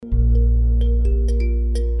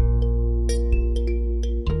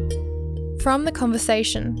From The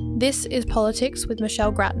Conversation, this is Politics with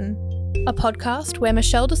Michelle Grattan, a podcast where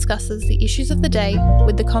Michelle discusses the issues of the day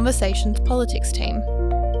with The Conversation's politics team.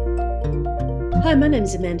 Hi, my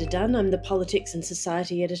name's Amanda Dunn. I'm the Politics and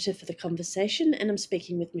Society Editor for The Conversation, and I'm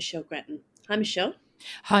speaking with Michelle Grattan. Hi, Michelle.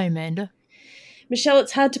 Hi, Amanda. Michelle,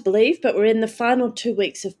 it's hard to believe, but we're in the final 2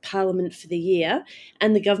 weeks of Parliament for the year,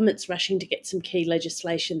 and the government's rushing to get some key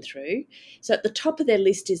legislation through. So at the top of their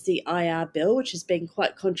list is the IR bill, which has been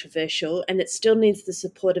quite controversial, and it still needs the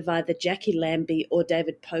support of either Jackie Lambie or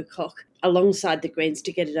David Pocock alongside the Greens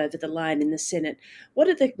to get it over the line in the Senate. What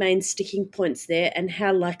are the main sticking points there, and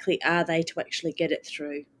how likely are they to actually get it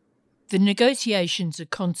through? The negotiations are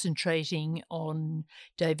concentrating on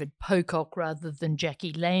David Pocock rather than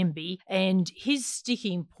Jackie Lambie, and his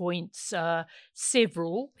sticking points are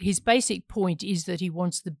several. His basic point is that he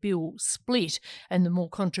wants the bill split and the more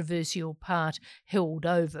controversial part held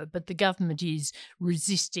over, but the government is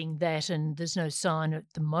resisting that and there's no sign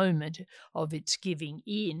at the moment of its giving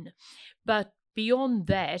in. But beyond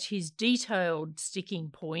that, his detailed sticking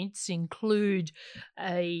points include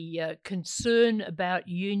a concern about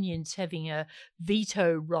unions having a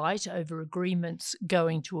veto right over agreements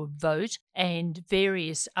going to a vote and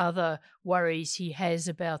various other worries he has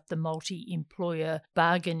about the multi-employer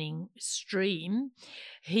bargaining stream.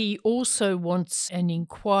 He also wants an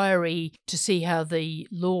inquiry to see how the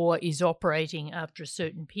law is operating after a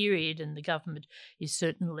certain period, and the government is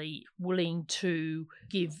certainly willing to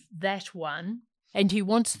give that one. And he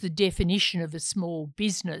wants the definition of a small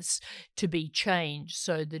business to be changed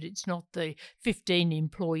so that it's not the 15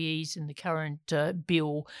 employees in the current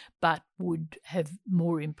bill, but would have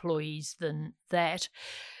more employees than that.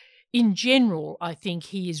 In general, I think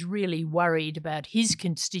he is really worried about his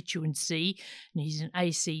constituency, and he's an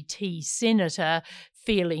ACT senator,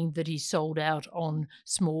 feeling that he's sold out on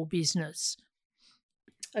small business.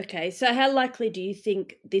 Okay, so how likely do you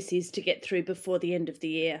think this is to get through before the end of the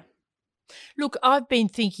year? Look, I've been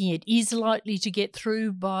thinking it is likely to get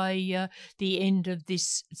through by the end of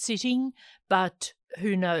this sitting, but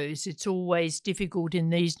who knows? It's always difficult in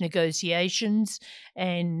these negotiations,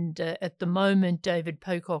 and at the moment David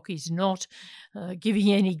Pocock is not giving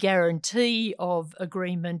any guarantee of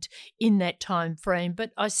agreement in that time frame,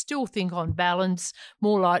 but I still think on balance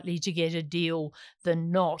more likely to get a deal than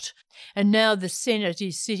not. And now the Senate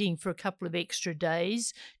is sitting for a couple of extra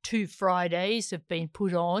days. 2 Fridays have been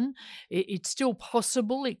put on. It's still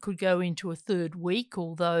possible it could go into a third week,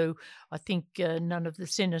 although I think none of the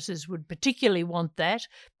senators would particularly want that,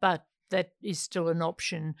 but that is still an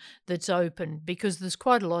option that's open because there's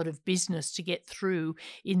quite a lot of business to get through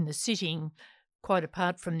in the sitting, quite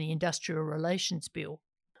apart from the Industrial Relations Bill.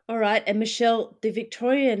 All right, and Michelle, the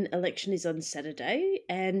Victorian election is on Saturday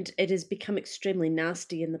and it has become extremely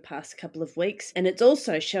nasty in the past couple of weeks, and it's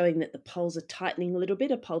also showing that the polls are tightening a little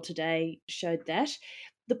bit. A poll today showed that.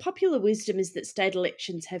 The popular wisdom is that state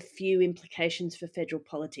elections have few implications for federal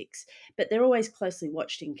politics, but they're always closely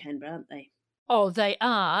watched in Canberra, aren't they? Oh, they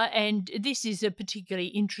are, and this is a particularly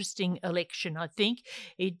interesting election, I think.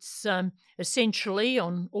 It's essentially,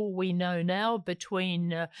 on all we know now,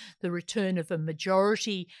 between the return of a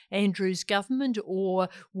majority Andrews government or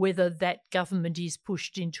whether that government is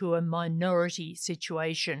pushed into a minority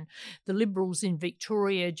situation. The Liberals in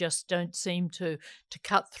Victoria just don't seem to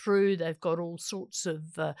cut through. They've got all sorts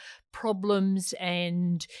of problems,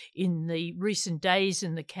 and in the recent days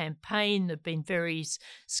in the campaign there have been various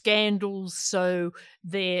scandals, so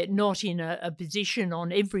they're not in a position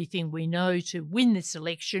on everything we know to win this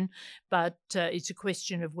election, but it's a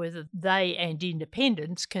question of whether they and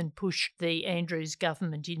independents can push the Andrews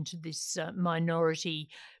government into this minority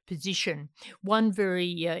position. One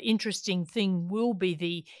very interesting thing will be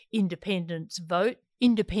the independents' vote.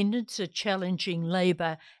 Independents are challenging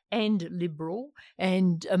Labor and Liberal,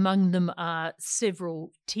 and among them are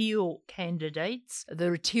several Teal candidates.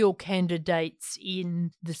 There are Teal candidates in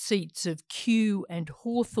the seats of Kew and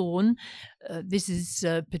Hawthorn. This is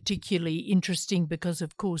particularly interesting because,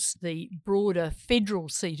 of course, the broader federal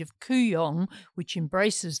seat of Kooyong, which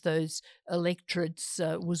embraces those electorates,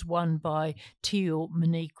 was won by Teal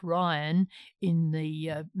Monique Ryan in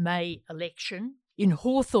the May election. In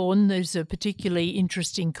Hawthorn, there's a particularly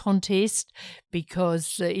interesting contest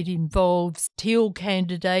because it involves Teal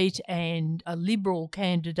candidate and a Liberal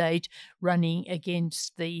candidate running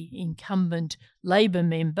against the incumbent Labor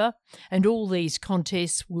member. And all these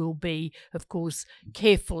contests will be, of course,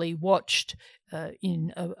 carefully watched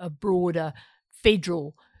in a broader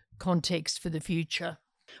federal context for the future.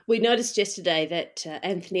 We noticed yesterday that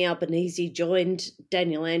Anthony Albanese joined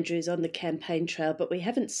Daniel Andrews on the campaign trail, but we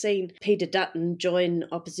haven't seen Peter Dutton join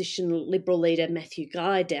opposition Liberal leader Matthew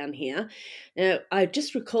Guy down here. Now, I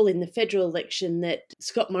just recall in the federal election that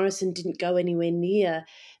Scott Morrison didn't go anywhere near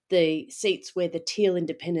the seats where the Teal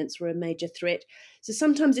independents were a major threat. So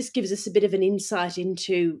sometimes this gives us a bit of an insight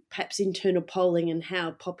into perhaps internal polling and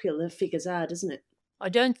how popular figures are, doesn't it? I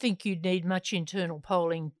don't think you'd need much internal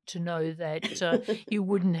polling to know that you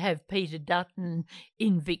wouldn't have Peter Dutton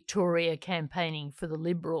in Victoria campaigning for the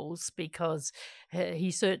Liberals, because he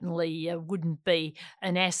certainly wouldn't be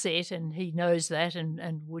an asset, and he knows that,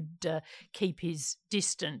 and would keep his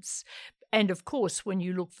distance. And of course, when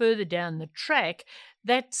you look further down the track,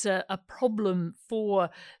 that's a problem for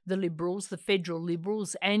the Liberals, the federal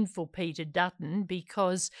Liberals, and for Peter Dutton,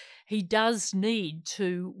 because he does need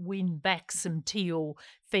to win back some Teal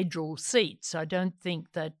federal seats. I don't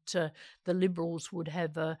think that the Liberals would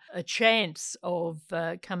have a chance of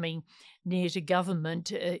coming near to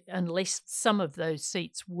government unless some of those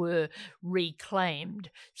seats were reclaimed.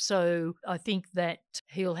 So I think that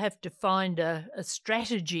he'll have to find a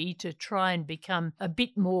strategy to try and become a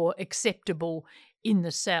bit more acceptable in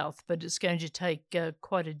the South, but it's going to take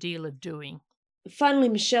quite a deal of doing. Finally,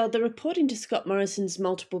 Michelle, the report into Scott Morrison's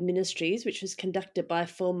multiple ministries, which was conducted by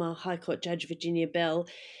former High Court Judge Virginia Bell,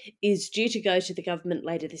 is due to go to the government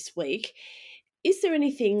later this week. Is there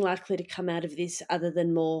anything likely to come out of this other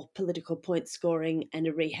than more political point scoring and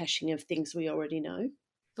a rehashing of things we already know?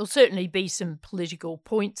 There'll certainly be some political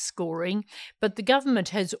point scoring, but the government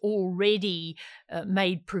has already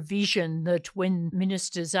made provision that when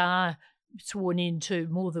ministers are sworn into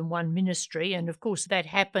more than one ministry, and of course that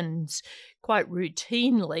happens quite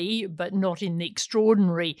routinely, but not in the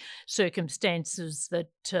extraordinary circumstances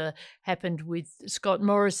that happened with Scott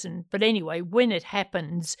Morrison. But anyway, when it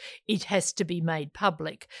happens, it has to be made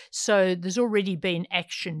public. So there's already been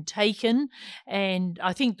action taken, and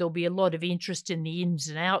I think there'll be a lot of interest in the ins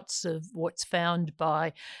and outs of what's found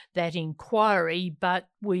by that inquiry, but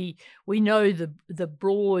we know the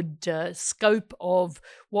broad scope of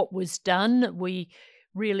what was done. We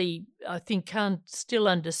really, I think, can't still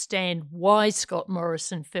understand why Scott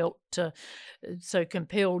Morrison felt so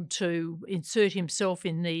compelled to insert himself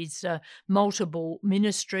in these multiple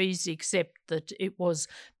ministries, except that it was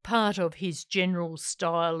part of his general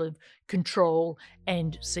style of control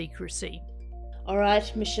and secrecy. All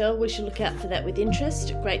right, Michelle, we should look out for that with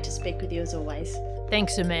interest. Great to speak with you as always.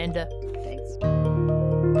 Thanks, Amanda. Thanks.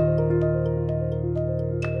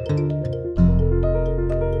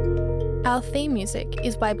 Our theme music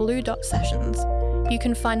is by Blue Dot Sessions. You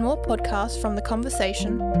can find more podcasts from The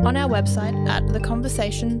Conversation on our website at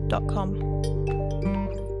theconversation.com.